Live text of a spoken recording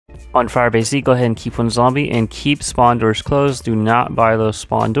On Firebase Z, go ahead and keep one zombie and keep spawn doors closed. Do not buy those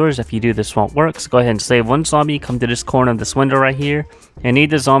spawn doors. If you do, this won't work. So go ahead and save one zombie, come to this corner of this window right here, and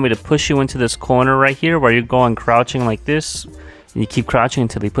need the zombie to push you into this corner right here where you're going crouching like this. And you keep crouching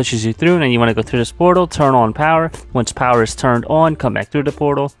until he pushes you through, and then you want to go through this portal, turn on power. Once power is turned on, come back through the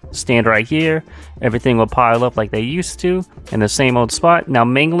portal, stand right here. Everything will pile up like they used to in the same old spot. Now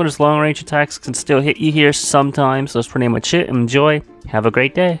Mangler's long range attacks can still hit you here sometimes, so that's pretty much it. Enjoy. Have a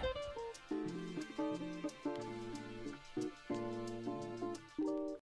great day.